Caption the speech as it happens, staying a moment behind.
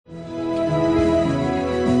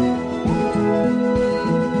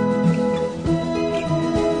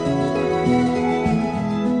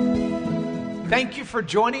for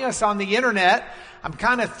joining us on the internet. I'm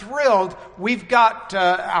kind of thrilled. We've got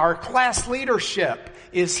our class leadership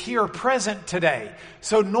is here present today.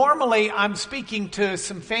 So normally I'm speaking to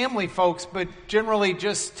some family folks, but generally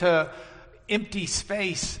just to empty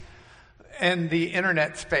space and the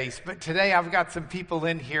internet space. But today I've got some people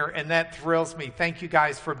in here, and that thrills me. Thank you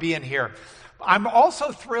guys for being here. I'm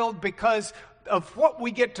also thrilled because of what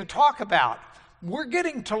we get to talk about. We're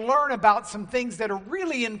getting to learn about some things that are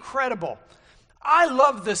really incredible. I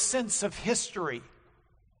love the sense of history.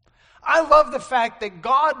 I love the fact that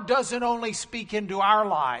God doesn't only speak into our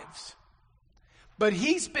lives, but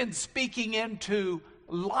He's been speaking into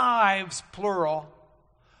lives, plural,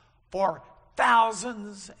 for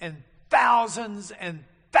thousands and thousands and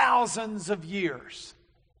thousands of years.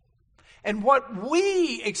 And what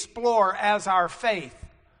we explore as our faith.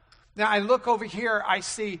 Now, I look over here, I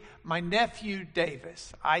see my nephew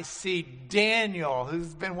Davis. I see Daniel,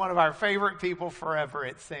 who's been one of our favorite people forever,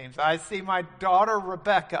 it seems. I see my daughter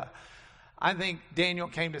Rebecca. I think Daniel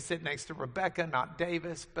came to sit next to Rebecca, not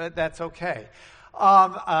Davis, but that's okay.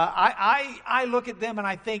 I look at them and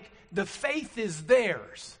I think the faith is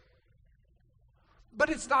theirs. But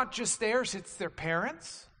it's not just theirs, it's their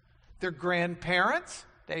parents, their grandparents.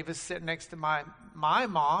 Davis sitting next to my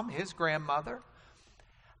mom, his grandmother.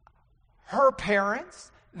 Her parents,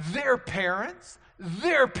 their parents,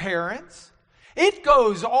 their parents. It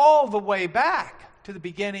goes all the way back to the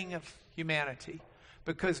beginning of humanity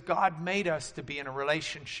because God made us to be in a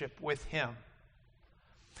relationship with Him.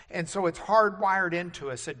 And so it's hardwired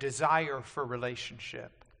into us a desire for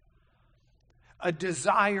relationship, a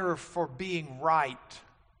desire for being right,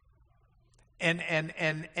 and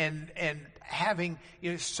having,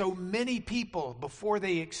 so many people, before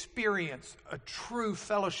they experience a true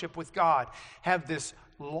fellowship with God, have this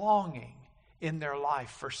longing in their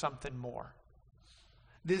life for something more.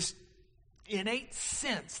 This innate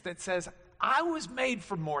sense that says, I was made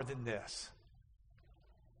for more than this.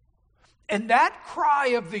 And that cry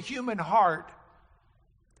of the human heart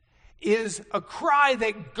is a cry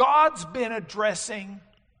that God's been addressing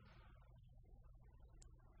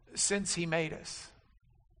since He made us.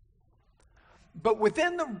 But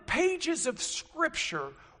within the pages of Scripture,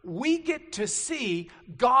 we get to see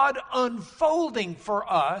God unfolding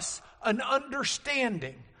for us an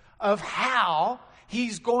understanding of how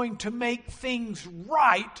He's going to make things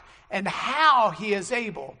right and how He is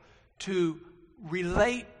able to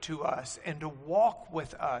relate to us and to walk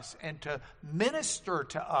with us and to minister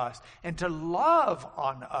to us and to love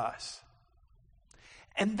on us.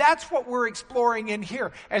 And that's what we're exploring in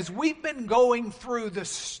here as we've been going through the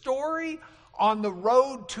story on the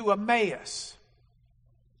road to Emmaus.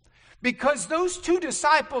 Because those two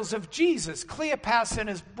disciples of Jesus, Cleopas and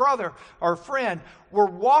his brother or friend, were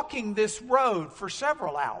walking this road for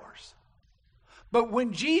several hours. But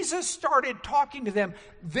when Jesus started talking to them,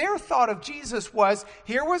 their thought of Jesus was,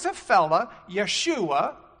 here was a fella,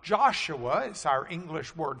 Yeshua, Joshua is our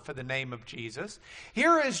English word for the name of Jesus.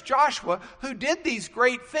 Here is Joshua who did these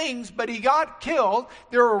great things, but he got killed.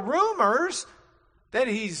 There are rumors that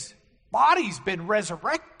his body's been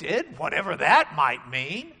resurrected, whatever that might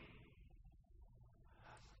mean.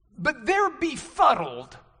 But they're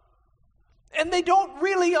befuddled. And they don't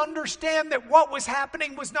really understand that what was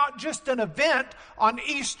happening was not just an event on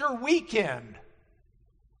Easter weekend,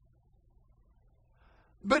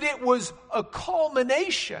 but it was a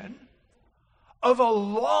culmination of a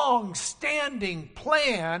long-standing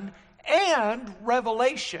plan and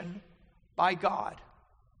revelation by God.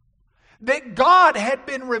 That God had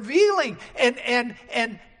been revealing and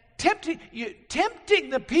tempting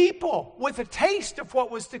the people with a taste of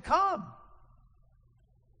what was to come.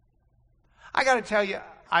 I got to tell you,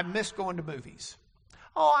 I miss going to movies.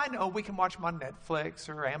 Oh, I know we can watch them on Netflix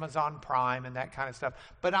or Amazon Prime and that kind of stuff,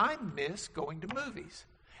 but I miss going to movies.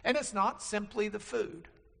 And it's not simply the food,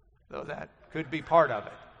 though that could be part of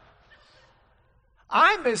it.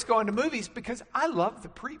 I miss going to movies because I love the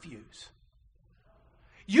previews.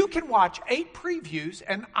 You can watch 8 previews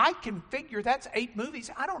and I can figure that's 8 movies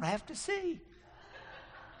I don't have to see.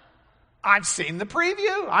 I've seen the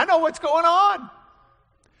preview. I know what's going on.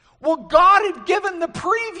 Well, God had given the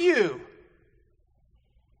preview.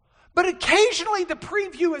 But occasionally the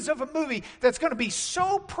preview is of a movie that's going to be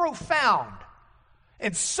so profound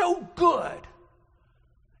and so good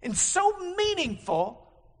and so meaningful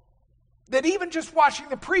that even just watching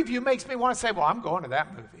the preview makes me want to say, well, I'm going to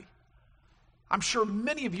that movie. I'm sure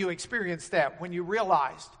many of you experienced that when you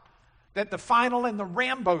realized that the final in the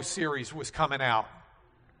Rambo series was coming out.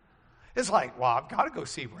 It's like, well, I've got to go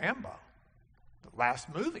see Rambo. The last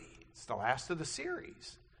movie. It's the last of the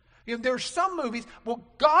series. There's some movies,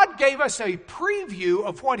 God gave us a preview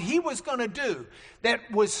of what he was going to do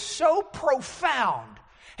that was so profound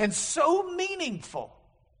and so meaningful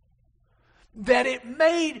that it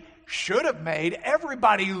should have made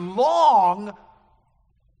everybody long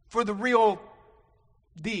for the real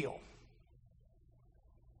deal.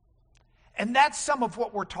 And that's some of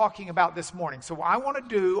what we're talking about this morning. So I want to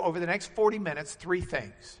do, over the next 40 minutes, 3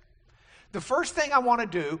 things. The first thing I want to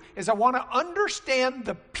do is I want to understand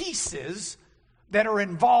the pieces that are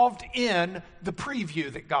involved in the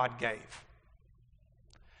preview that God gave.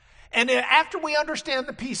 And then after we understand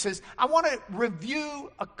the pieces, I want to review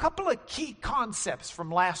a couple of key concepts from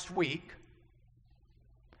last week.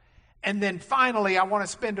 And then finally, I want to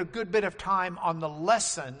spend a good bit of time on the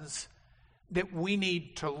lessons that we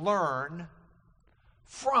need to learn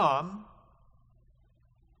from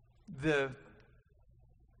the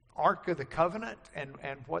Ark of the Covenant and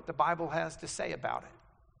what the Bible has to say about it.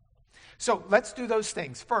 So let's do those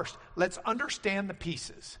things. First, let's understand the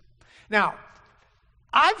pieces. Now,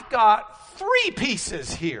 I've got 3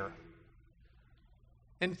 pieces here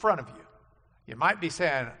in front of you. You might be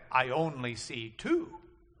saying, I only see 2.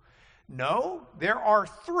 No, there are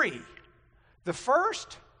 3. The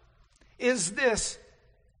first is this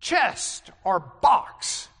chest or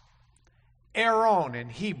box, Aron in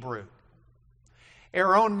Hebrew.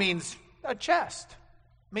 Aron means a chest,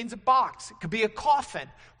 means a box. It could be a coffin.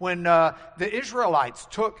 When the Israelites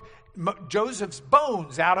took Joseph's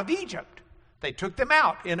bones out of Egypt, they took them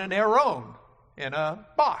out in an Aron, in a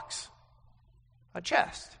box, a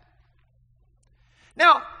chest.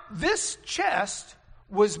 Now, this chest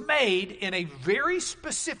was made in a very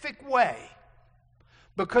specific way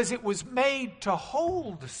because it was made to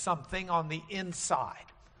hold something on the inside.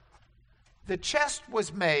 The chest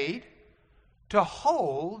was made to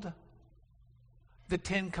hold the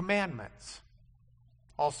 10 Commandments.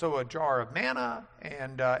 Also a jar of manna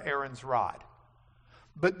and Aaron's rod.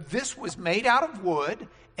 But this was made out of wood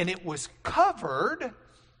and it was covered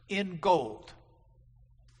in gold.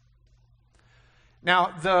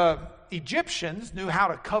 Now, the Egyptians knew how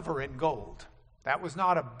to cover in gold. That was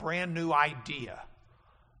not a brand new idea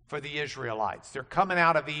for the Israelites. They're coming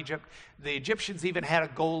out of Egypt. The Egyptians even had a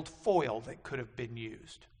gold foil that could have been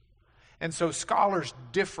used. And so scholars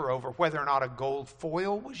differ over whether or not a gold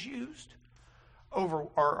foil was used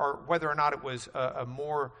or whether or not it was a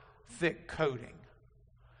more thick coating.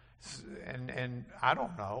 And I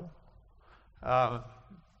don't know.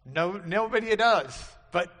 Nobody does.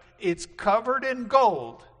 But it's covered in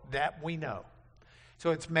gold, that we know.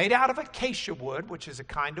 So it's made out of acacia wood, which is a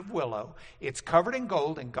kind of willow. It's covered in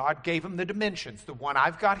gold, and God gave them the dimensions. The one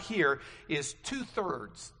I've got here is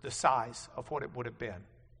 2/3 the size of what it would have been.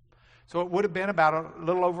 So it would have been about a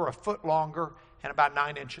little over a foot longer and about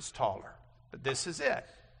 9 inches taller. But this is it.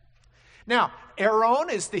 Now, Aron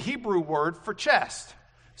is the Hebrew word for chest.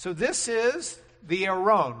 So this is the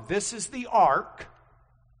Aron. This is the ark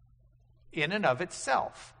in and of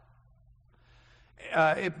itself.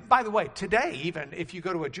 By the way, today, even if you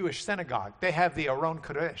go to a Jewish synagogue, they have the Aron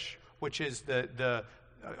Kodesh, which is the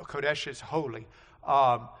Kodesh is holy.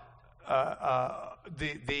 The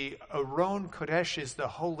Aron Kodesh is the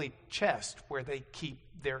holy chest where they keep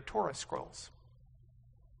their Torah scrolls.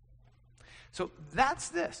 So that's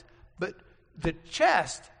this. But the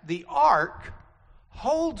chest, the ark,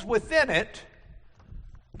 holds within it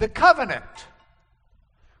the covenant,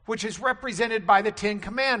 which is represented by the 10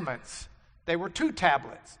 Commandments. They were 2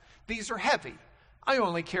 tablets. These are heavy. I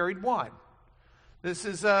only carried 1. This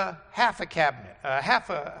is half a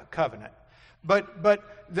covenant. But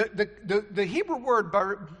the Hebrew word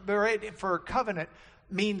for covenant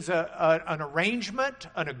means an arrangement,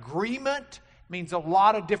 an agreement, means a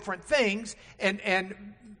lot of different things. And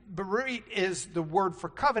berit is the word for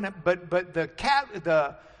covenant, but the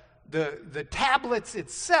tablets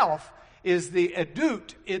itself is the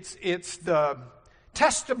edut. It's the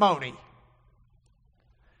testimony.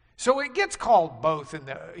 So it gets called both in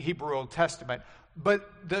the Hebrew Old Testament. But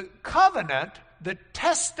the covenant, the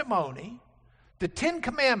testimony, the 10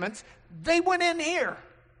 Commandments, they went in here.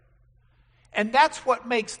 And that's what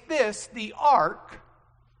makes this the Ark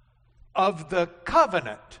of the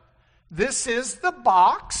Covenant. This is the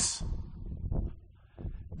box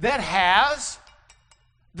that has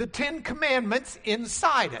the 10 Commandments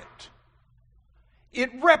inside it.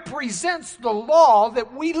 It represents the law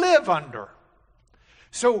that we live under.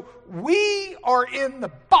 So we are in the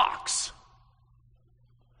box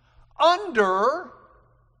under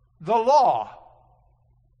the law.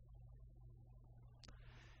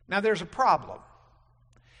 Now there's a problem.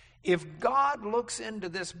 If God looks into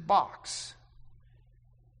this box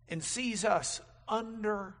and sees us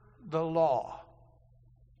under the law.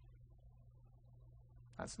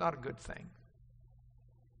 That's not a good thing.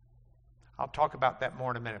 I'll talk about that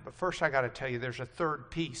more in a minute. But first I got to tell you there's a third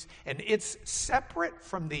piece. And it's separate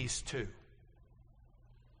from these two.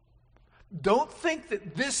 Don't think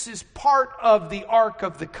that this is part of the Ark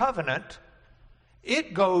of the Covenant.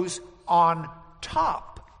 It goes on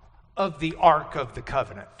top of the Ark of the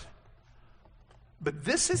Covenant. But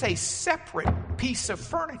this is a separate piece of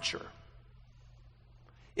furniture.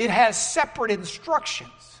 It has separate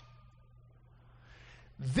instructions.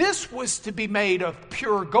 This was to be made of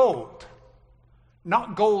pure gold,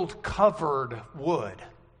 not gold-covered wood.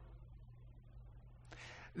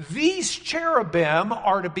 These cherubim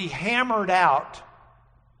are to be hammered out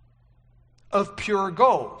of pure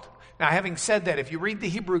gold. Now, having said that, if you read the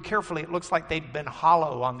Hebrew carefully, it looks like they'd been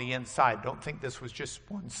hollow on the inside. Don't think this was just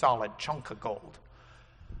one solid chunk of gold.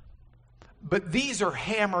 But these are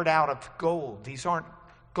hammered out of gold. These aren't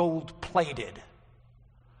gold-plated.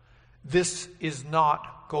 This is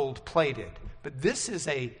not gold-plated. But this is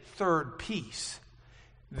a third piece.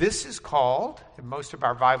 This is called, in most of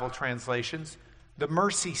our Bible translations, the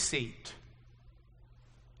mercy seat.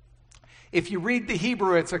 If you read the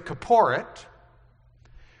Hebrew, it's a kaporet,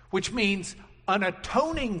 which means an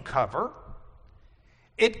atoning cover.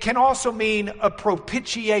 It can also mean a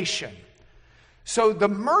propitiation. So the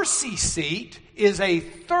mercy seat is a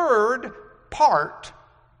third part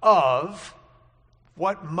of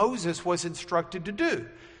what Moses was instructed to do.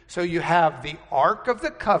 So you have the Ark of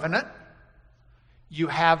the Covenant, you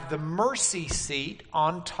have the mercy seat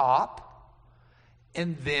on top,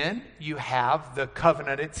 and then you have the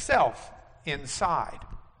covenant itself inside.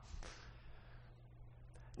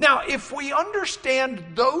 Now, if we understand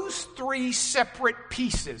those three separate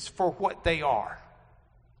pieces for what they are,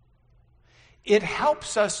 it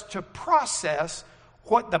helps us to process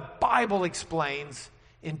what the Bible explains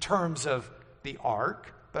in terms of the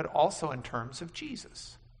ark, but also in terms of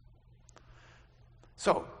Jesus.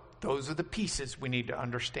 So, those are the pieces we need to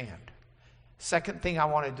understand. Second thing I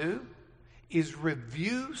want to do is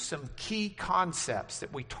review some key concepts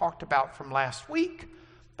that we talked about from last week,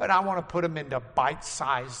 but I want to put them into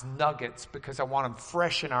bite-sized nuggets because I want them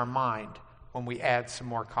fresh in our mind when we add some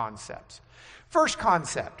more concepts. First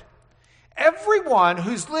concept: everyone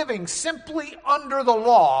who's living simply under the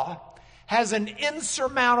law has an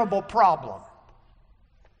insurmountable problem.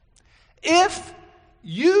 If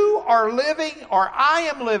you are living, or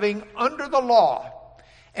I am living, under the law,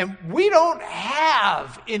 and we don't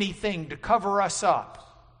have anything to cover us up,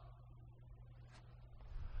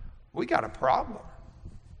 we got a problem.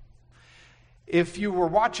 If you were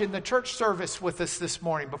watching the church service with us this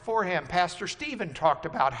morning beforehand, Pastor Stephen talked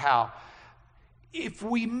about how if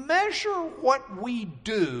we measure what we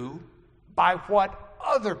do by what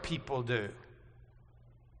other people do,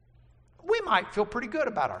 we might feel pretty good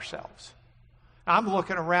about ourselves. I'm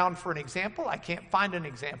looking around for an example. I can't find an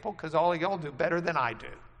example because all of y'all do better than I do.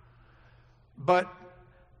 But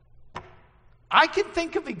I can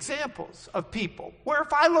think of examples of people where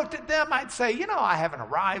if I looked at them, I'd say, I haven't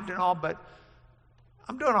arrived and all, but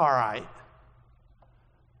I'm doing all right.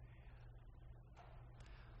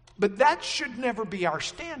 But that should never be our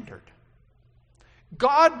standard.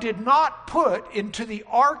 God did not put into the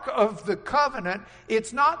Ark of the Covenant,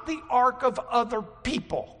 it's not the Ark of other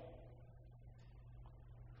people.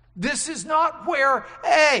 This is not where,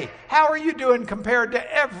 hey, how are you doing compared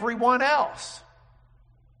to everyone else?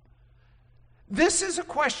 This is a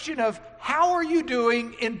question of how are you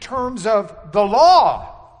doing in terms of the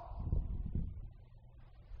law?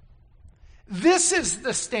 This is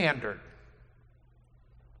the standard.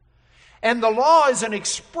 And the law is an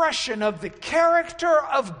expression of the character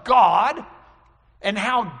of God and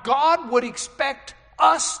how God would expect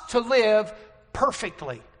us to live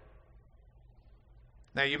perfectly.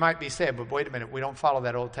 Now you might be saying, but wait a minute, we don't follow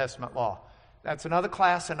that Old Testament law. That's another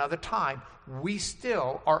class, another time. We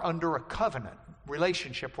still are under a covenant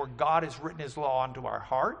relationship where God has written His law onto our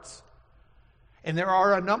hearts. And there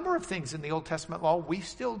are a number of things in the Old Testament law we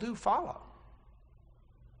still do follow.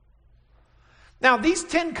 Now, these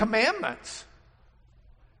 10 commandments,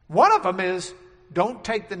 one of them is, don't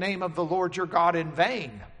take the name of the Lord your God in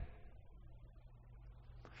vain.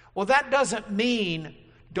 Well, that doesn't mean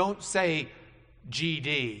don't say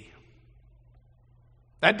GD.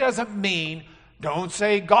 That doesn't mean don't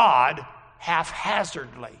say God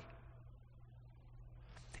haphazardly.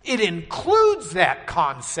 It includes that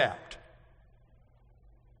concept.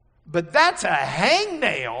 But that's a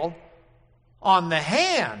hangnail on the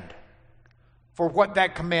hand for what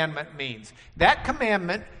that commandment means. That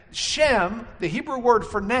commandment, Shem, the Hebrew word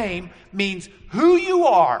for name, means who you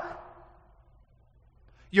are.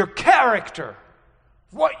 your character,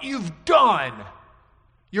 what you've done,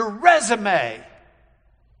 your resume.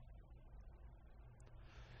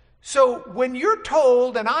 So when you're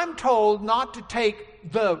told, and I'm told, not to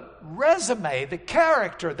take the resume, the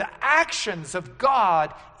character, the actions of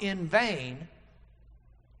God in vain,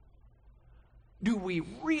 do we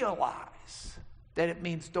realize that it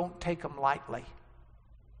means don't take them lightly?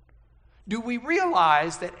 Do we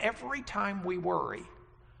realize that every time we worry,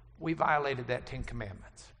 we violated that 10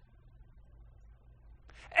 Commandments?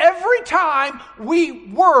 Every time we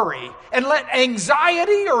worry and let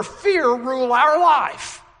anxiety or fear rule our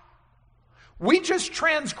life, we just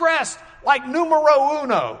transgressed like numero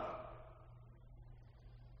uno.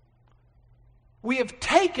 We have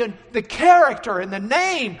taken the character and the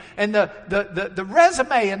name and the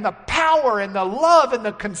resume and the power and the love and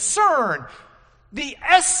the concern, the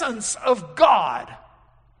essence of God,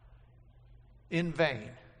 in vain.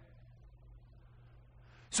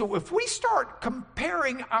 So if we start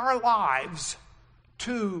comparing our lives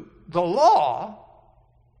to the law,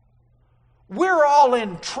 we're all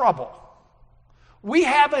in trouble. We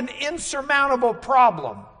have an insurmountable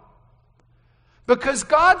problem. Because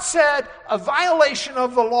God said a violation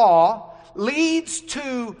of the law leads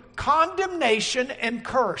to condemnation and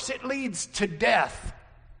curse. It leads to death.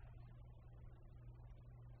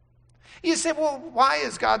 You say, well, why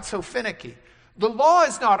is God so finicky? The law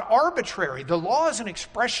is not arbitrary. The law is an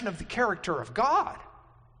expression of the character of God.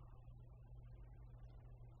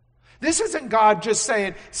 This isn't God just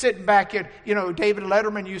saying, sitting back at, David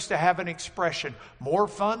Letterman used to have an expression, more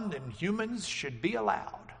fun than humans should be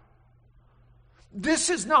allowed. This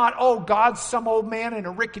is not, God's some old man in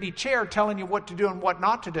a rickety chair telling you what to do and what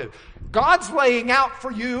not to do. God's laying out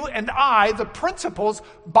for you and I the principles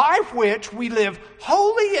by which we live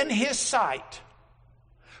holy in His sight,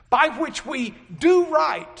 by which we do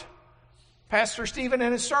right. Pastor Stephen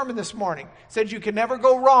in his sermon this morning said you can never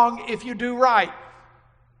go wrong if you do right.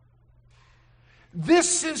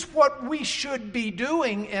 This is what we should be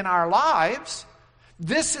doing in our lives.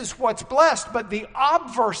 This is what's blessed. But the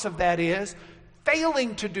obverse of that is,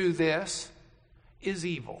 failing to do this is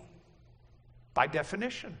evil, by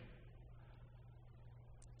definition.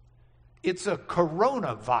 It's a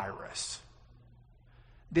coronavirus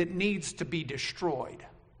that needs to be destroyed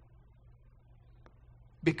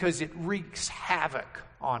because it wreaks havoc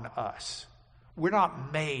on us. We're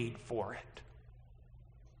not made for it.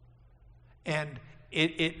 And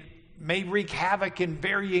it may wreak havoc in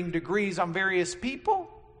varying degrees on various people.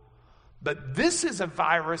 But this is a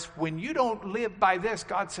virus. When you don't live by this,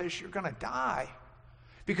 God says you're going to die.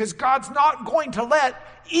 Because God's not going to let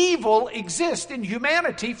evil exist in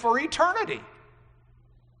humanity for eternity.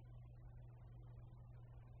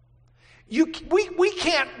 We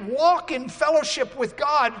can't walk in fellowship with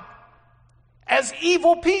God as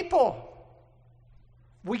evil people.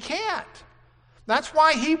 We can't. That's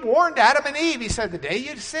why He warned Adam and Eve. He said, the day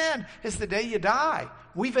you sin is the day you die.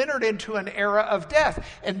 We've entered into an era of death.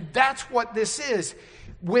 And that's what this is.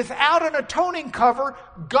 Without an atoning cover,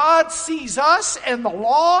 God sees us and the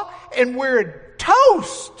law, and we're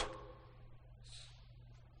toast.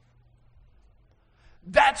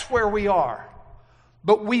 That's where we are.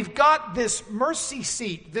 But we've got this mercy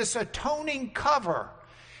seat, this atoning cover.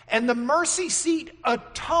 And the mercy seat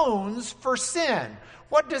atones for sin.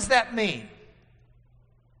 What does that mean?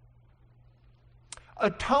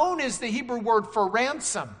 Atone is the Hebrew word for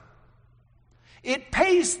ransom. It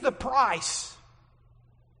pays the price.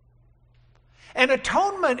 And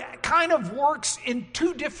atonement kind of works in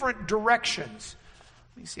two different directions.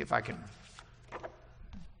 Let me see if I can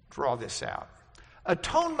draw this out.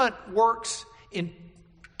 Atonement works in...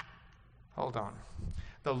 Hold on.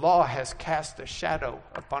 The law has cast a shadow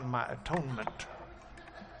upon my atonement.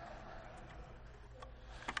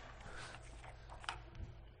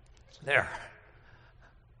 There.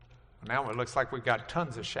 Now it looks like we've got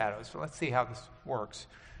tons of shadows. So let's see how this works.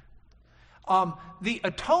 The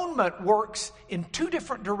atonement works in two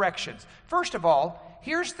different directions. First of all,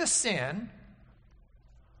 here's the sin.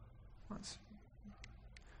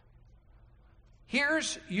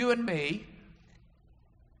 Here's you and me.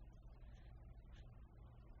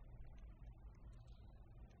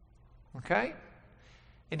 Okay?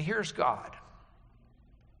 And here's God.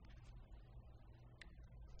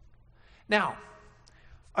 Now,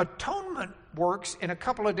 atonement works in a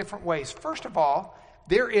couple of different ways. First of all,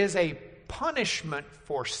 there is a punishment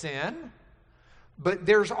for sin, but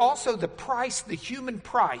there's also the price, the human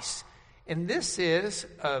price. And this is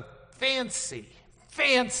a fancy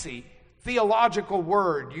theological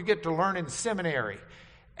word you get to learn in seminary.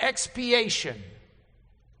 Expiation.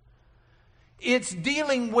 It's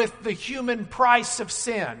dealing with the human price of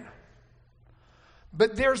sin.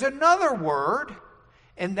 But there's another word,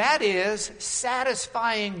 and that is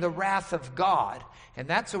satisfying the wrath of God. And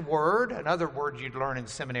that's another word you'd learn in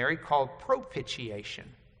seminary called propitiation.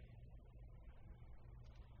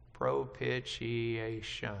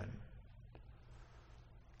 Propitiation.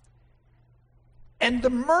 And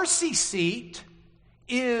the mercy seat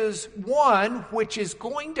is one which is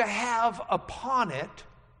going to have upon it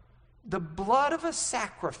the blood of a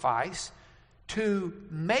sacrifice to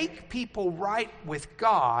make people right with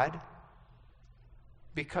God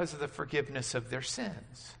because of the forgiveness of their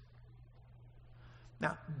sins.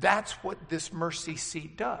 Now, that's what this mercy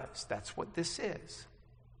seat does. That's what this is.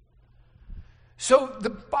 So the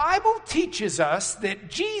Bible teaches us that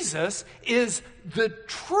Jesus is the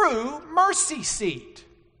true mercy seat.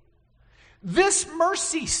 This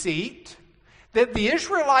mercy seat that the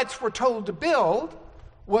Israelites were told to build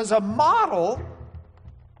was a model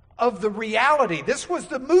of the reality. This was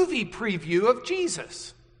the movie preview of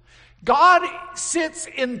Jesus. God sits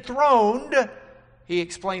enthroned, he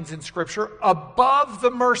explains in Scripture, above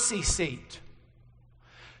the mercy seat.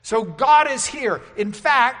 So God is here. In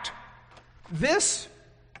fact, this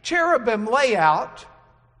cherubim layout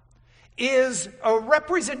is a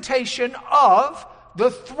representation of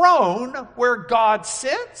the throne where God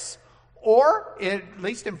sits, or at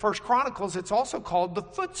least in 1 Chronicles, it's also called the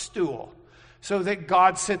footstool, so that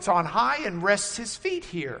God sits on high and rests his feet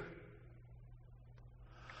here.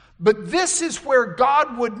 But this is where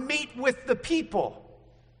God would meet with the people.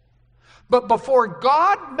 But before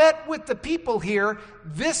God met with the people here,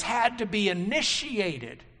 this had to be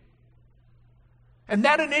initiated. And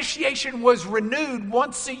that initiation was renewed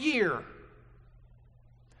once a year.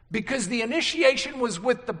 Because the initiation was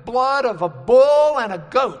with the blood of a bull and a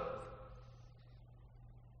goat.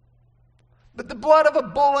 But the blood of a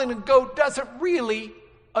bull and a goat doesn't really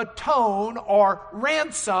atone or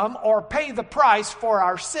ransom or pay the price for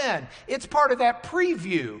our sin. It's part of that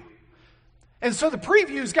preview. And so the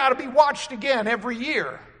preview's got to be watched again every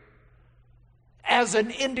year as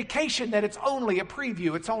an indication that it's only a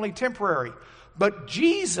preview, it's only temporary. But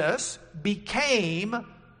Jesus became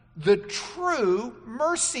the true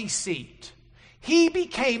mercy seat. He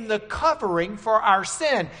became the covering for our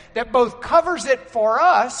sin that both covers it for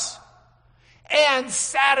us and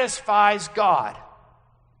satisfies God.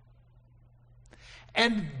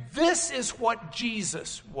 And this is what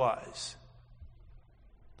Jesus was.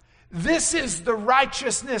 This is the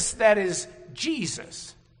righteousness that is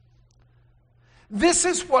Jesus. This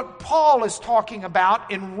is what Paul is talking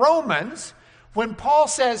about in Romans when Paul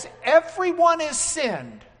says everyone is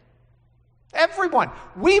sinned. Everyone.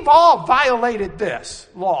 We've all violated this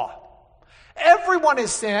law. Everyone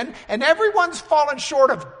is sinned, and everyone's fallen short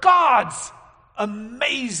of God's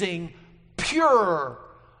amazing, pure,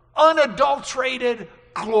 unadulterated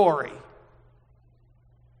glory.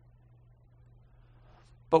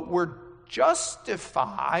 But we're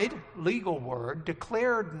justified, legal word,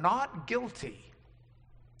 declared not guilty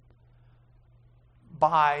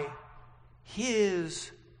by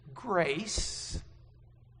his grace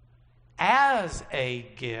as a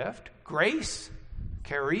gift. Grace,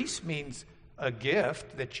 charis, means a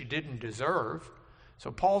gift that you didn't deserve.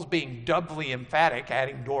 So Paul's being doubly emphatic,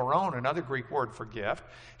 adding doron, another Greek word for gift.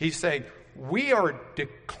 He's saying, we are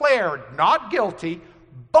declared not guilty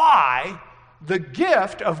by the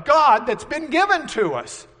gift of God that's been given to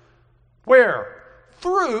us. Where?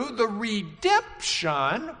 Through the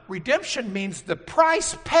redemption. Redemption means the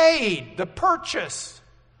price paid, the purchase,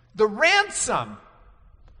 the ransom.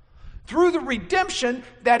 Through the redemption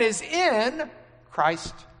that is in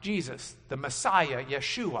Christ Jesus, the Messiah,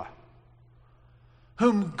 Yeshua,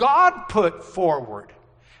 whom God put forward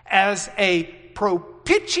as a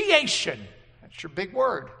propitiation. That's your big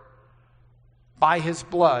word. By his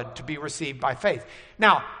blood to be received by faith.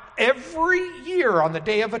 Now, every year on the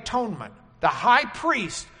Day of Atonement, the high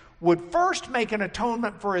priest would first make an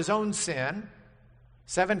atonement for his own sin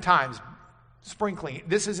 7 times, sprinkling.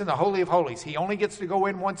 This is in the Holy of Holies. He only gets to go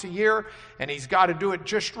in once a year, and he's got to do it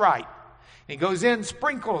just right. He goes in,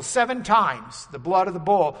 sprinkles 7 times the blood of the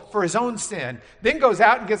bull for his own sin, then goes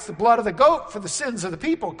out and gets the blood of the goat for the sins of the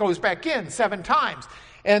people, goes back in 7 times.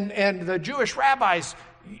 And the Jewish rabbis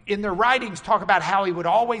in their writings talk about how he would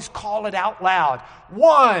always call it out loud.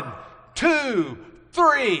 1, 2,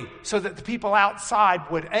 3, so that the people outside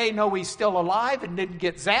would A, know he's still alive and didn't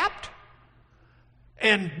get zapped,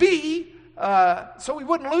 and B, so he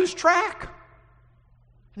wouldn't lose track.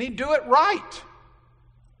 And he'd do it right.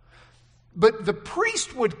 But the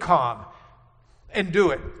priest would come and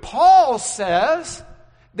do it. Paul says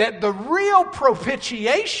that the real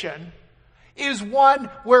propitiation is one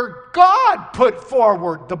where God put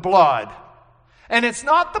forward the blood. And it's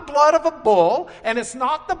not the blood of a bull, and it's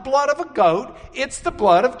not the blood of a goat, it's the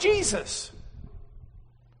blood of Jesus.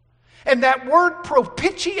 And that word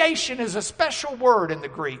propitiation is a special word in the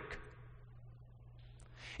Greek.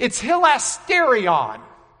 It's hilasterion.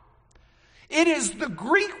 It is the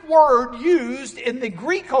Greek word used in the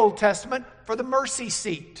Greek Old Testament for the mercy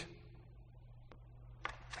seat.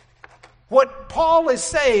 What Paul is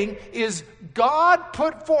saying is God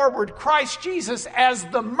put forward Christ Jesus as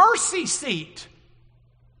the mercy seat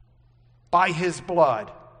by his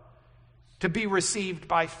blood to be received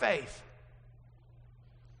by faith.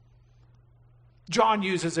 John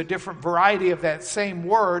uses a different variety of that same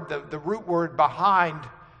word, the root word behind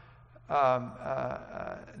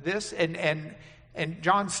this. And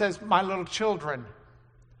John says, my little children,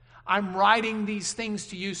 I'm writing these things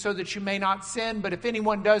to you so that you may not sin. But if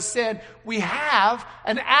anyone does sin, we have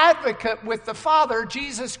an advocate with the Father,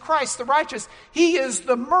 Jesus Christ the righteous. He is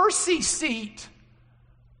the mercy seat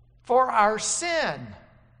for our sin.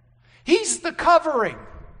 He's the covering.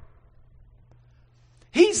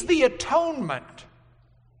 He's the atonement.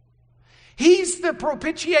 He's the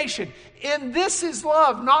propitiation. In this is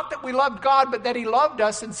love, not that we loved God, but that he loved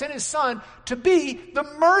us and sent his Son to be the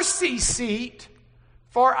mercy seat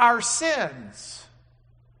for our sins.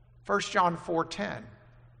 1 John 4:10.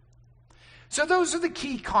 So those are the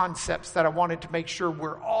key concepts that I wanted to make sure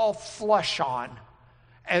we're all flush on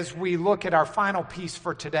as we look at our final piece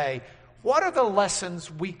for today. What are the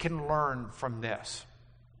lessons we can learn from this?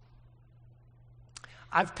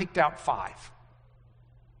 I've picked out 5.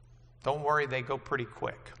 Don't worry, they go pretty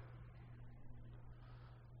quick.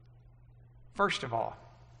 First of all,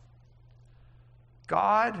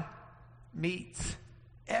 God meets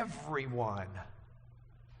everyone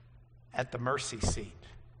at the mercy seat.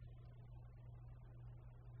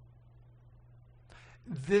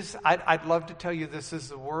 I'd love to tell you this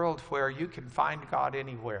is a world where you can find God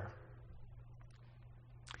anywhere.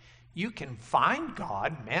 You can find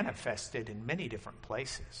God manifested in many different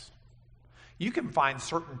places. You can find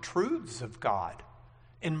certain truths of God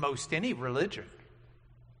in most any religion.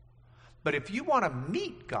 But if you want to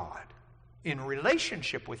meet God, in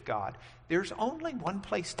relationship with God, there's only one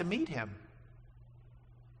place to meet him.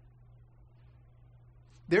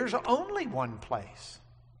 There's only one place.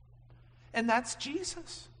 And that's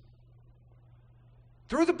Jesus.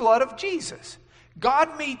 Through the blood of Jesus,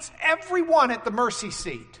 God meets everyone at the mercy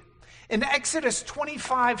seat. In Exodus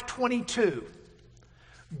 25:22,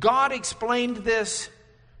 God explained this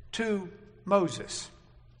to Moses.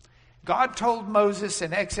 God told Moses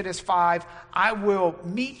in Exodus 5, I will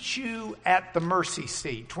meet you at the mercy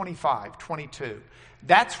seat, 25:22.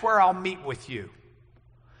 That's where I'll meet with you.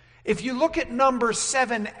 If you look at Numbers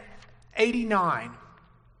 7:89,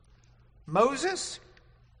 Moses,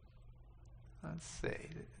 let's see.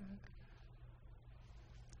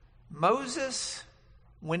 Moses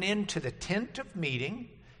went into the tent of meeting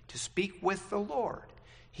to speak with the Lord.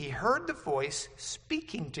 He heard the voice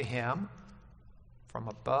speaking to him from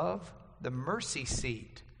above the mercy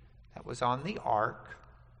seat that was on the ark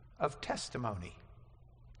of testimony,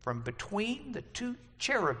 from between the 2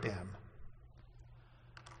 cherubim.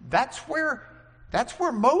 That's where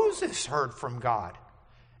Moses heard from God.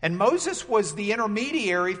 And Moses was the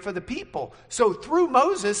intermediary for the people. So through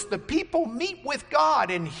Moses, the people meet with God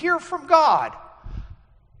and hear from God.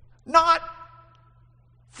 Not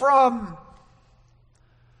from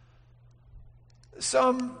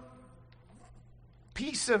some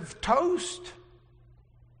piece of toast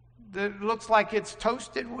that looks like it's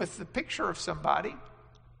toasted with the picture of somebody.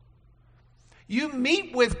 You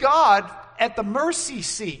meet with God at the mercy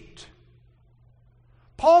seat.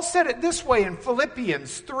 Paul said it this way in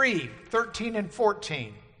Philippians 3:13 and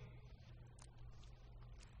 14.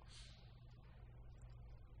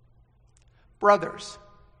 Brothers,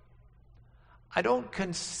 I don't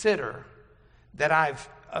consider that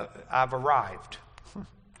I've arrived.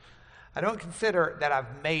 I don't consider that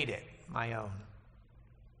I've made it my own.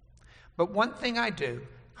 But one thing I do,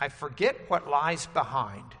 I forget what lies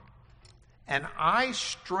behind, and I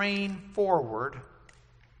strain forward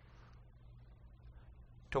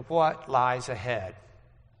to what lies ahead.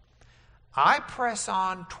 I press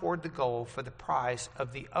on toward the goal for the prize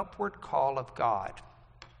of the upward call of God.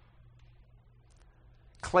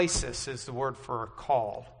 Klesis is the word for a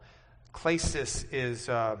call. Klesis is,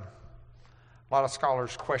 a lot of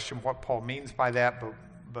scholars question what Paul means by that,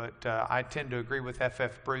 but I tend to agree with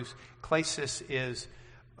F.F. Bruce. Klesis is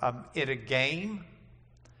in a game.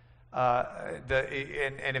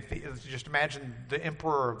 If just imagine the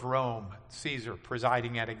emperor of Rome, Caesar,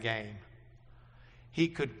 presiding at a game. he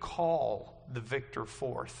could call the victor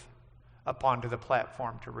forth up onto the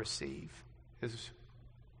platform to receive his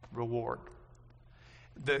reward.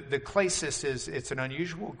 The klesis it's an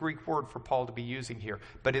unusual Greek word for Paul to be using here,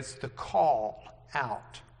 but it's the call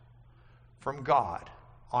out from God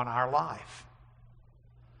on our life.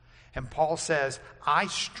 And Paul says, I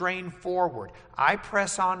strain forward. I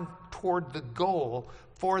press on toward the goal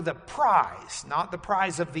for the prize, not the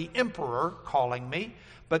prize of the emperor calling me,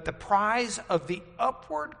 but the prize of the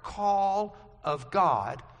upward call of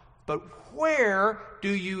God. But where do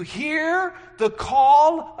you hear the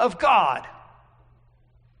call of God?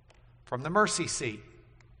 From the mercy seat.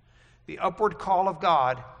 The upward call of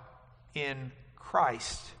God in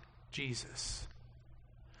Christ Jesus.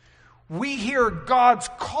 We hear God's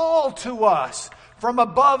call to us from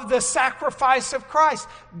above the sacrifice of Christ.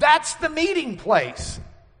 That's the meeting place.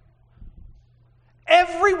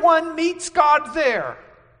 Everyone meets God there.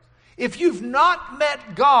 If you've not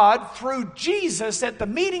met God through Jesus at the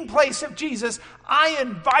meeting place of Jesus, I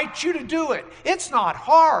invite you to do it. It's not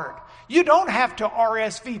hard. You don't have to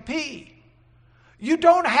RSVP. You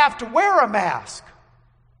don't have to wear a mask.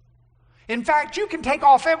 In fact, you can take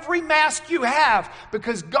off every mask you have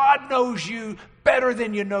because God knows you better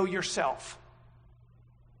than you know yourself.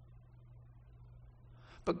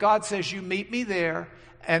 But God says, you meet me there,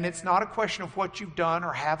 and it's not a question of what you've done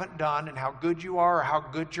or haven't done and how good you are or how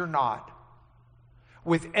good you're not.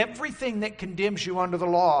 With everything that condemns you under the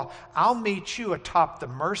law, I'll meet you atop the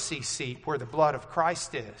mercy seat where the blood of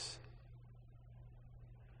Christ is.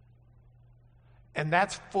 And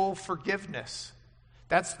that's full forgiveness.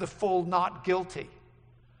 That's the full not guilty.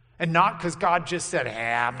 And not because God just said,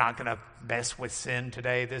 hey, I'm not going to mess with sin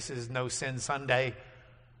today. This is no sin Sunday.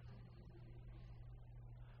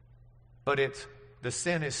 But the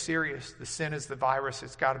sin is serious. The sin is the virus.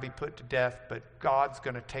 It's got to be put to death. But God's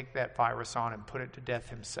going to take that virus on and put it to death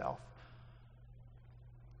himself.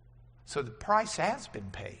 So the price has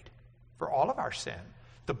been paid for all of our sin.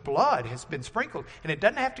 The blood has been sprinkled. And it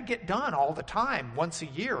doesn't have to get done all the time, once a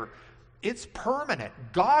year. It's permanent.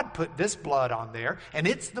 God put this blood on there, and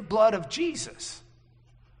it's the blood of Jesus.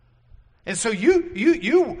 And so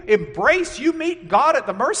you embrace, you meet God at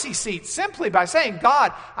the mercy seat simply by saying,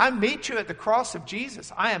 God, I meet you at the cross of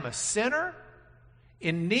Jesus. I am a sinner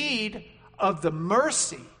in need of the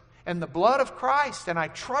mercy and the blood of Christ, and I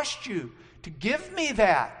trust you to give me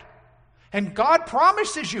that. And God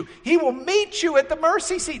promises you, he will meet you at the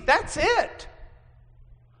mercy seat. That's it.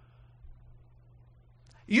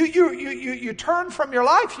 You turn from your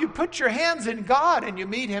life, you put your hands in God, and you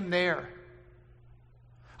meet him there.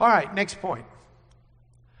 All right, next point.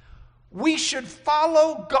 We should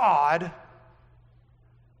follow God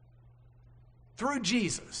through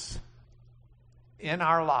Jesus in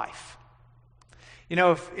our life. You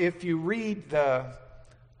know, if you read the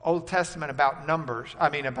Old Testament about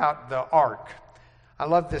about the ark, I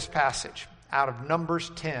love this passage out of Numbers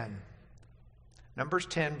 10. Numbers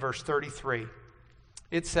 10, verse 33.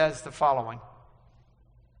 It says the following.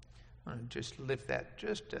 I'm going to just lift that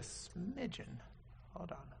just a smidgen.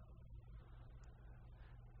 Hold on.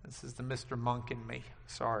 This is the Mr. Monk in me.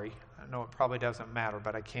 Sorry. I know it probably doesn't matter,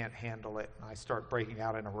 but I can't handle it. And I start breaking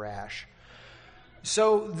out in a rash.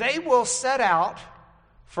 So they will set out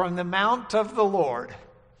from the mount of the Lord.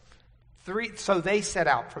 So they set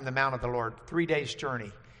out from the mount of the Lord, 3 days'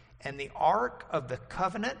 journey. And the ark of the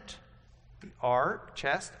covenant,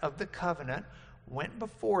 chest of the covenant, went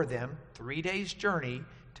before them 3 days' journey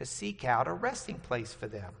to seek out a resting place for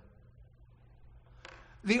them.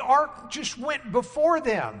 The ark just went before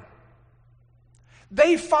them.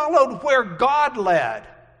 They followed where God led.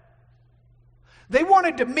 They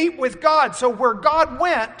wanted to meet with God, so where God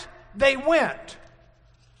went, they went.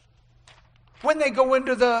 When they go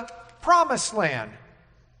into the promised land,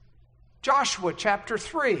 Joshua chapter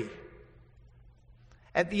 3.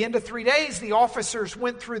 At the end of 3 days, the officers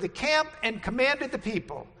went through the camp and commanded the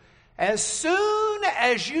people, as soon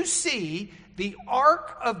as you see the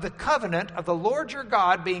ark of the covenant of the Lord your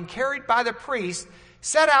God being carried by the priest,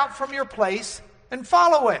 set out from your place and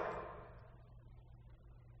follow it.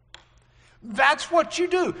 That's what you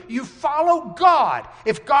do. You follow God.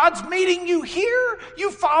 If God's meeting you here,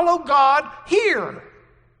 you follow God here.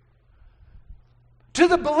 To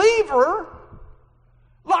the believer,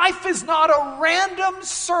 life is not a random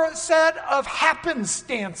set of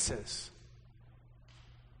happenstances.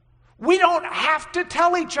 We don't have to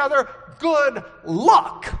tell each other good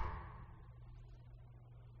luck.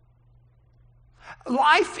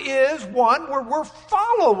 Life is one where we're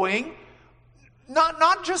following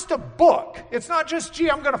not just a book. It's not just,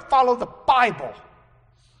 I'm going to follow the Bible.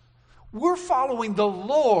 We're following the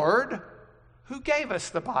Lord Who gave us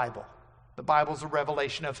the Bible? The Bible's a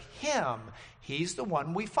revelation of Him. He's the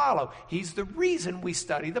one we follow. He's the reason we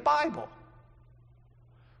study the Bible.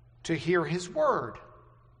 To hear His Word.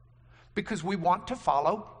 Because we want to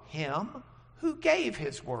follow Him who gave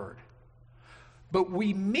His Word. But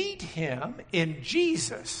we meet Him in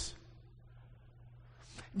Jesus.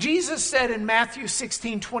 Jesus said in Matthew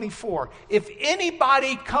 16:24, if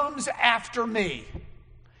anybody comes after me,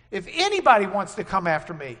 if anybody wants to come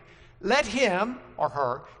after me, let him or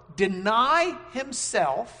her deny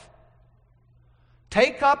himself,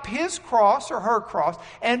 take up his cross or her cross,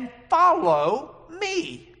 and follow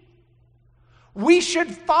me. We should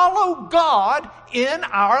follow God in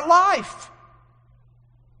our life.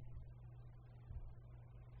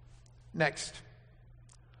 Next,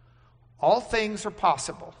 all things are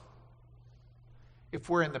possible if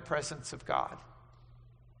we're in the presence of God.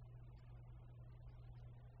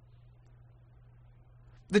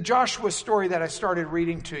 The Joshua story that I started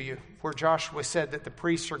reading to you, where Joshua said that the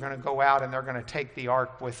priests are going to go out and they're going to take the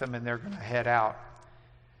ark with them and they're going to head out,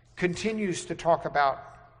 continues to talk about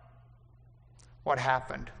what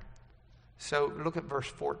happened. So look at verse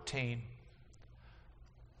 14.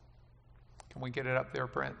 Can we get it up there,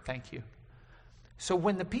 Brent? Thank you. So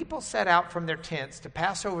when the people set out from their tents to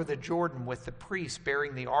pass over the Jordan with the priests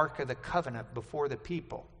bearing the ark of the covenant before the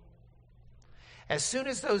people, as soon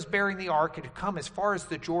as those bearing the ark had come as far as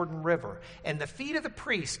the Jordan River, and the feet of the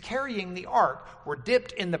priests carrying the ark were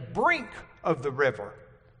dipped in the brink of the river,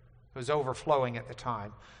 it was overflowing at the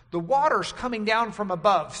time, the waters coming down from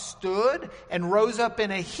above stood and rose up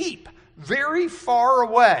in a heap very far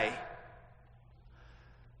away.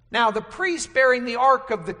 Now the priests bearing the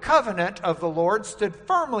ark of the covenant of the Lord stood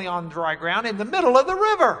firmly on dry ground in the middle of the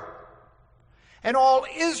river. And all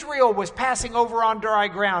Israel was passing over on dry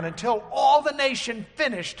ground until all the nation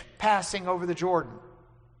finished passing over the Jordan.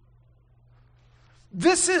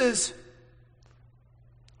 This is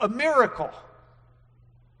a miracle.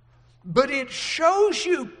 But it shows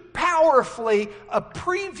you powerfully a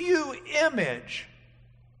preview image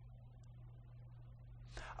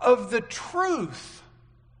of the truth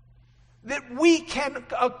that we can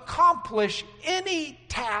accomplish any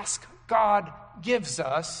task God gives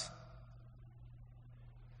us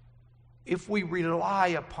if we rely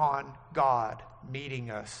upon God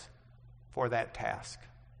meeting us for that task.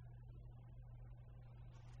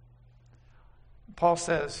 Paul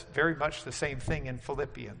says very much the same thing in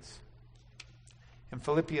Philippians. In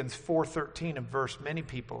Philippians 4:13, a verse many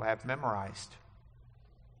people have memorized.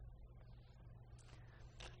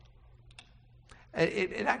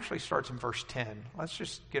 It actually starts in verse 10. Let's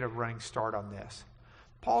just get a running start on this.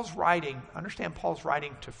 Paul's writing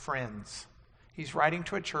to friends. He's writing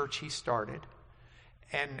to a church he started.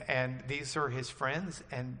 And these are his friends,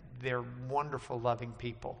 and they're wonderful, loving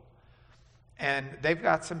people. And they've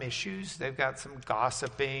got some issues. They've got some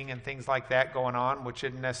gossiping and things like that going on, which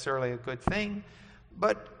isn't necessarily a good thing.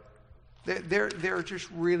 But they're just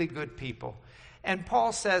really good people. And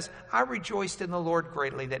Paul says, I rejoiced in the Lord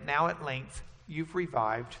greatly that now at length you've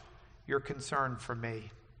revived your concern for me.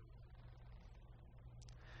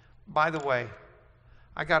 By the way,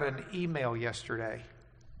 I got an email yesterday.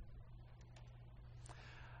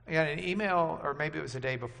 I got an email, or maybe it was the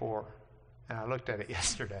day before, and I looked at it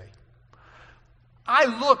yesterday. I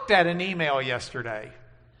looked at an email yesterday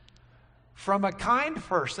from a kind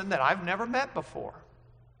person that I've never met before,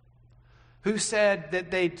 who said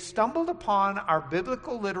that they'd stumbled upon our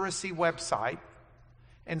biblical literacy website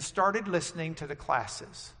and started listening to the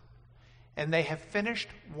classes. And they have finished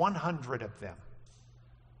 100 of them.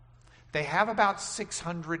 They have about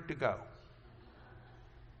 600 to go.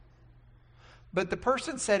 But the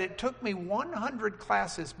person said, it took me 100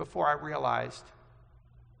 classes before I realized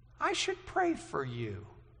I should pray for you.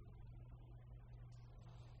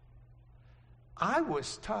 I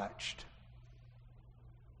was touched.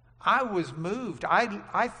 I was moved.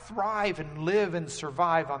 I thrive and live and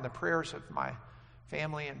survive on the prayers of my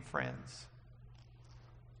family and friends.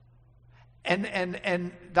 And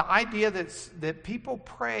the idea that people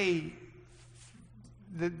pray,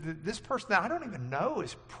 this person that I don't even know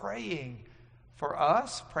is praying for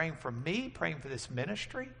us, praying for me, praying for this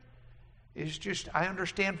ministry, is just, I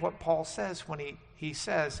understand what Paul says when he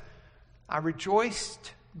says, I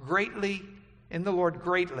rejoiced greatly in the Lord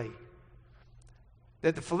greatly,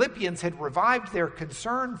 that the Philippians had revived their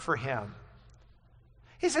concern for him.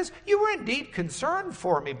 He says, you were indeed concerned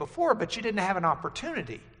for me before, but you didn't have an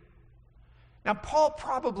opportunity. Now, Paul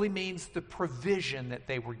probably means the provision that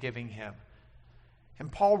they were giving him.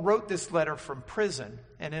 And Paul wrote this letter from prison.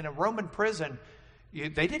 And in a Roman prison,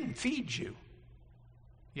 they didn't feed you.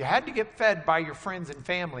 You had to get fed by your friends and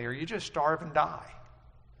family or you just starve and die.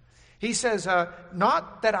 He says,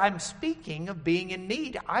 not that I'm speaking of being in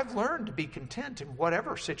need. I've learned to be content in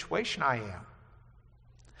whatever situation I am.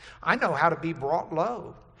 I know how to be brought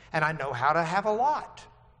low, and I know how to have a lot.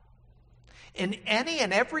 In any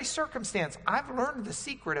and every circumstance, I've learned the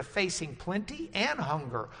secret of facing plenty and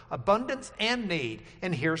hunger, abundance and need.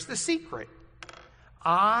 And here's the secret.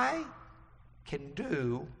 I can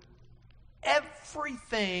do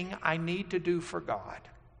everything I need to do for God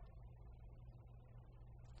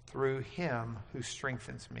through Him who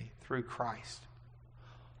strengthens me, through Christ.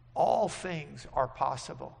 All things are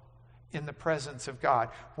possible in the presence of God.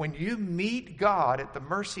 When you meet God at the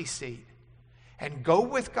mercy seat and go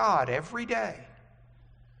with God every day,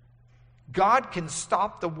 God can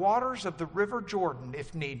stop the waters of the River Jordan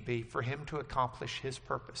if need be for Him to accomplish His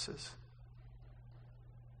purposes.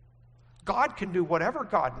 God can do whatever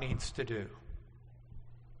God needs to do.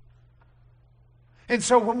 And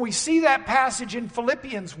so when we see that passage in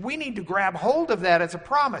Philippians, we need to grab hold of that as a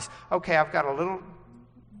promise. Okay, I've got a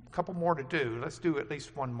couple more to do. Let's do at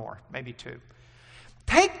least one more, maybe two.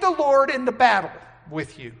 Take the Lord into battle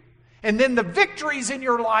with you, and then the victories in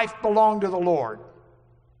your life belong to the Lord.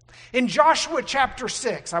 In Joshua chapter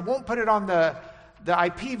 6, I won't put it on the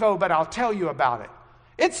IPVO, but I'll tell you about it.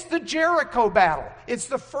 It's the Jericho battle. It's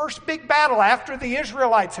the first big battle after the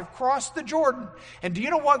Israelites have crossed the Jordan. And do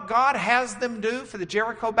you know what God has them do for the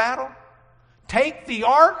Jericho battle? Take the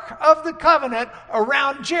Ark of the Covenant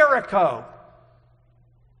around Jericho.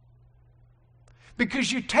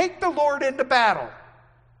 Because you take the Lord into battle.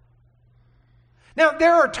 Now,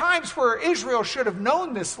 there are times where Israel should have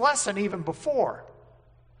known this lesson even before.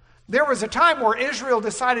 There was a time where Israel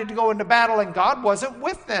decided to go into battle and God wasn't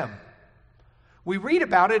with them. We read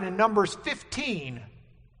about it in Numbers 15,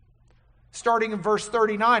 starting in verse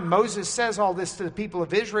 39. Moses says all this to the people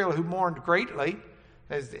of Israel who mourned greatly,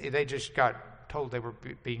 as they just got told they were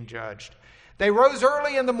being judged. They rose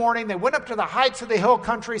early in the morning. They went up to the heights of the hill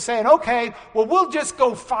country saying, okay, well, we'll just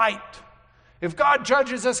go fight. If God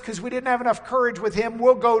judges us because we didn't have enough courage with Him,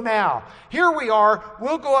 we'll go now. Here we are.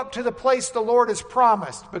 We'll go up to the place the Lord has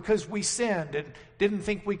promised because we sinned and didn't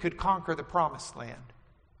think we could conquer the promised land.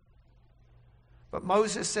 But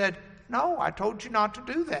Moses said, no, I told you not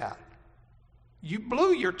to do that. You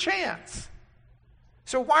blew your chance.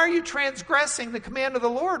 So why are you transgressing the command of the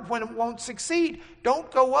Lord when it won't succeed?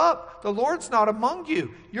 Don't go up. The Lord's not among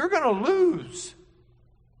you. You're going to lose.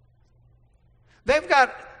 They've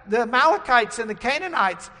got the Amalekites and the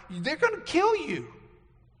Canaanites. They're going to kill you.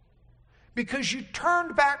 Because you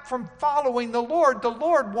turned back from following the Lord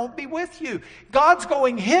won't be with you. God's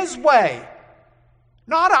going His way,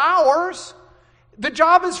 not ours. The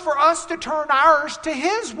job is for us to turn ours to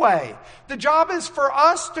His way. The job is for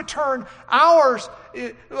us to turn ours.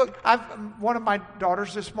 Look, one of my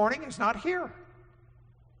daughters this morning is not here.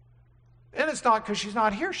 And it's not because she's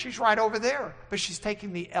not here. She's right over there. But she's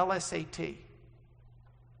taking the LSAT.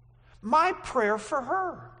 My prayer for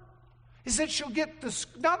her is that she'll get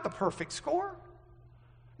not the perfect score.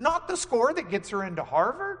 Not the score that gets her into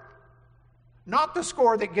Harvard. Not the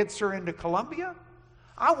score that gets her into Columbia.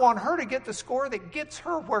 I want her to get the score that gets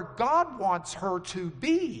her where God wants her to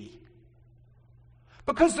be.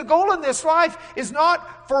 Because the goal in this life is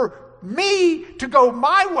not for me to go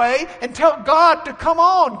my way and tell God to come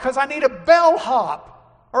on because I need a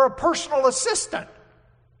bellhop or a personal assistant.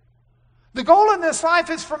 The goal in this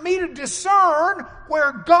life is for me to discern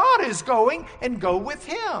where God is going and go with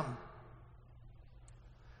Him.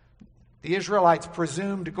 The Israelites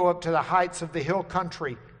presumed to go up to the heights of the hill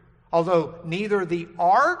country, although neither the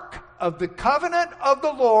ark of the covenant of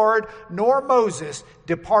the Lord nor Moses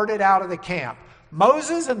departed out of the camp.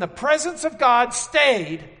 Moses, in the presence of God,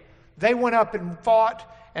 stayed. They went up and fought,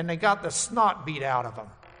 and they got the snot beat out of them.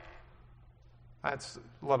 That's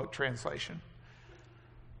Lubbock translation.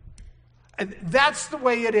 And that's the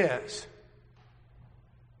way it is.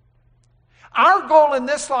 Our goal in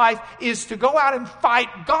this life is to go out and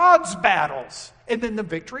fight God's battles, and then the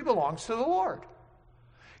victory belongs to the Lord.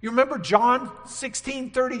 You remember John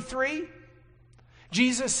 16:33?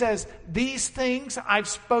 Jesus says, these things I've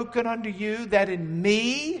spoken unto you, that in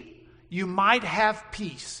me you might have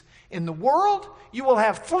peace. In the world you will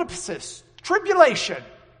have thlipsis, tribulation.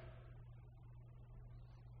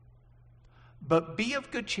 But be of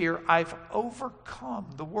good cheer, I've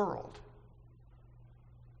overcome the world.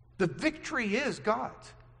 The victory is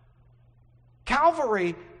God's.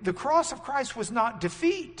 Calvary, the cross of Christ, was not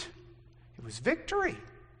defeat. It was victory.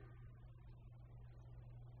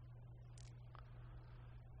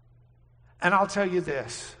 And I'll tell you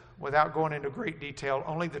this, without going into great detail,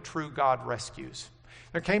 only the true God rescues.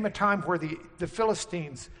 There came a time where the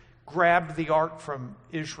Philistines grabbed the ark from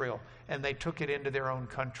Israel and they took it into their own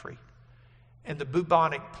country. And the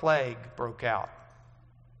bubonic plague broke out.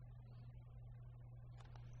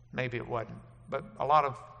 Maybe it wasn't, but a lot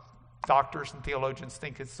of doctors and theologians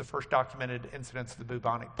think it's the first documented incidence of the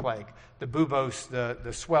bubonic plague. The bubos,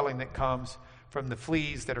 the swelling that comes from the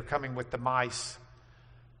fleas that are coming with the mice.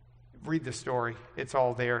 Read the story. It's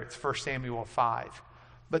all there. It's 1 Samuel 5.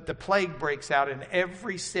 But the plague breaks out in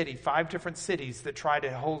every city, 5 different cities that try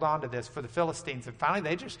to hold on to this for the Philistines. And finally,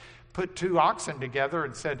 they just put 2 oxen together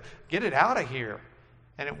and said, get it out of here.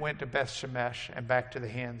 And it went to Beth Shemesh and back to the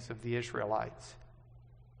hands of the Israelites.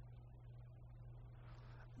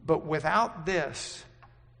 But without this,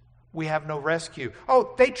 we have no rescue.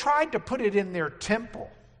 Oh, they tried to put it in their temple.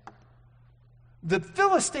 The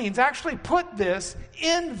Philistines actually put this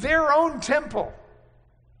in their own temple.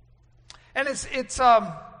 And it's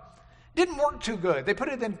didn't work too good. They put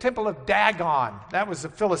it in the temple of Dagon. That was the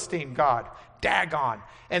Philistine god, Dagon.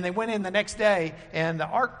 And they went in the next day, and the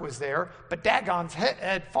ark was there, but Dagon's head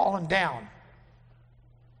had fallen down.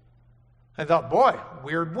 I thought, boy,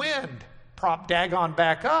 weird wind. Propped Dagon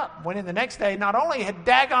back up. Went in the next day, not only had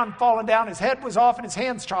Dagon fallen down, his head was off and his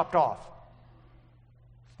hands chopped off.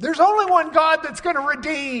 There's only one God that's going to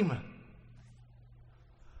redeem.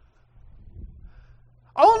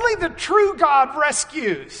 Only the true God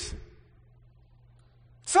rescues.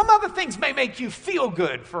 Some other things may make you feel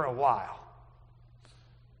good for a while.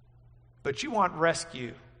 But you want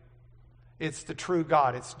rescue. It's the true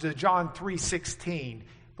God. It's John 3:16,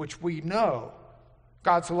 which we know.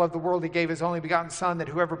 God so loved the world, he gave his only begotten Son, that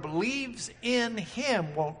whoever believes in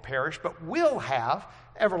him won't perish, but will have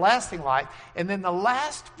everlasting life. And then the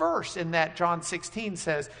last verse in that John 16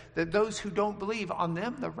 says that those who don't believe, on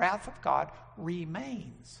them the wrath of God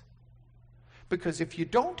remains. Because if you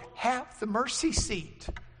don't have the mercy seat,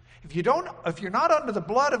 if you're not under the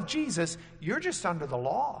blood of Jesus, you're just under the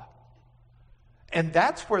law. And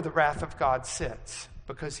that's where the wrath of God sits,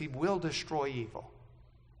 because he will destroy evil.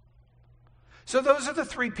 So those are the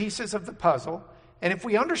 3 pieces of the puzzle. And if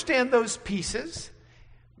we understand those pieces,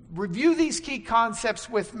 review these key concepts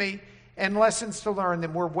with me and lessons to learn,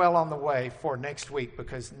 then we're well on the way for next week.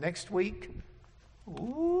 Because next week,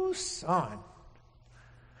 ooh, son,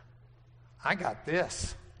 I got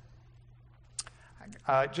this.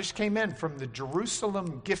 I just came in from the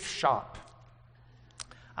Jerusalem gift shop.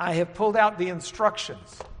 I have pulled out the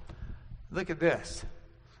instructions. Look at this.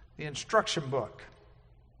 The instruction book.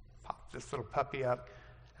 This little puppy up,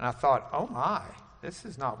 and I thought, oh my, this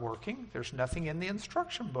is not working. There's nothing in the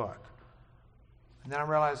instruction book. And then I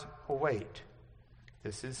realized, oh wait,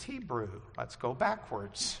 this is Hebrew. Let's go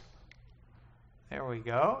backwards. There we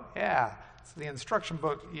go. Yeah. So the instruction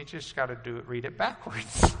book, you just got to read it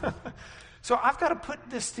backwards. So I've got to put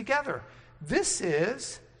this together. This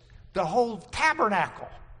is the whole tabernacle.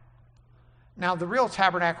 Now, the real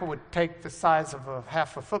tabernacle would take the size of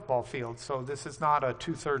half a football field, so this is not a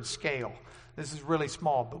 2/3 scale. This is really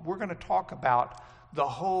small, but we're going to talk about the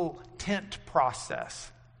whole tent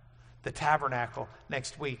process, the tabernacle,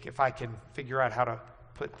 next week, if I can figure out how to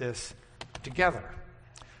put this together.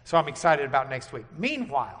 So I'm excited about next week.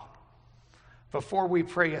 Meanwhile, before we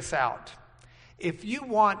pray us out, if you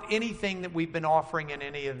want anything that we've been offering in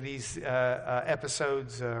any of these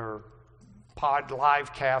episodes or pod,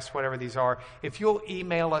 live cast, whatever these are, if you'll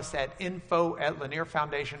email us at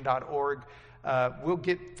info@lanierfoundation.org, we'll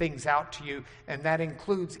get things out to you, and that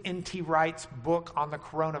includes N.T. Wright's book on the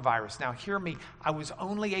coronavirus. Now, hear me, I was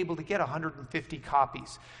only able to get 150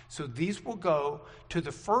 copies. So these will go to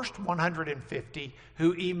the first 150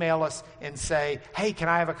 who email us and say, hey, can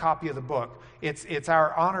I have a copy of the book? It's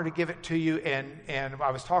our honor to give it to you, and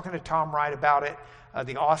I was talking to Tom Wright about it,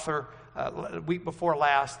 the author, week before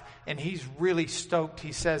last, and he's really stoked.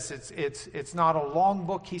 He says it's not a long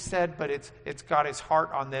book, he said, but it's got his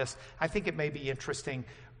heart on this. I think it may be interesting.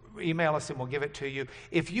 Email us and we'll give it to you.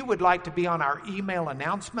 If you would like to be on our email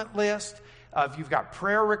announcement list, if you've got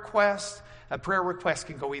prayer requests, a prayer request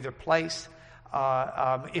can go either place.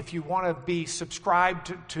 If you want to be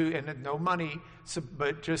subscribed to and no money,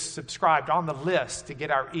 but just subscribed on the list to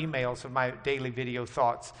get our emails of my daily video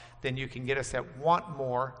thoughts, then you can get us at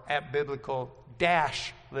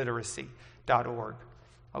wantmore@biblical-literacy.org.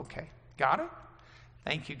 Okay, got it?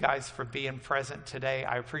 Thank you guys for being present today.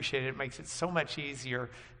 I appreciate it. It makes it so much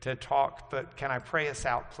easier to talk, but can I pray us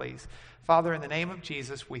out, please? Father, in the name of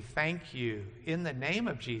Jesus, we thank you, in the name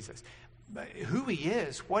of Jesus, who he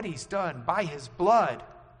is, what he's done, by his blood,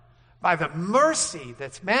 by the mercy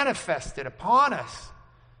that's manifested upon us,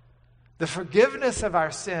 the forgiveness of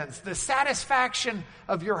our sins, the satisfaction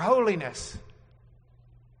of your holiness.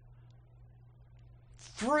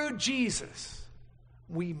 through Jesus,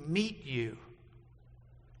 we meet you,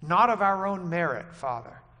 not of our own merit,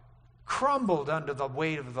 Father, crumbled under the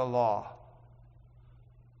weight of the law,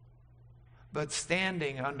 but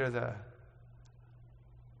standing under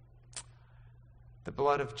the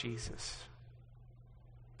blood of Jesus,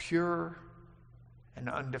 pure and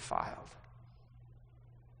undefiled.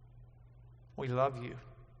 We love you.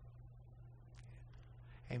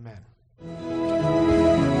 Amen.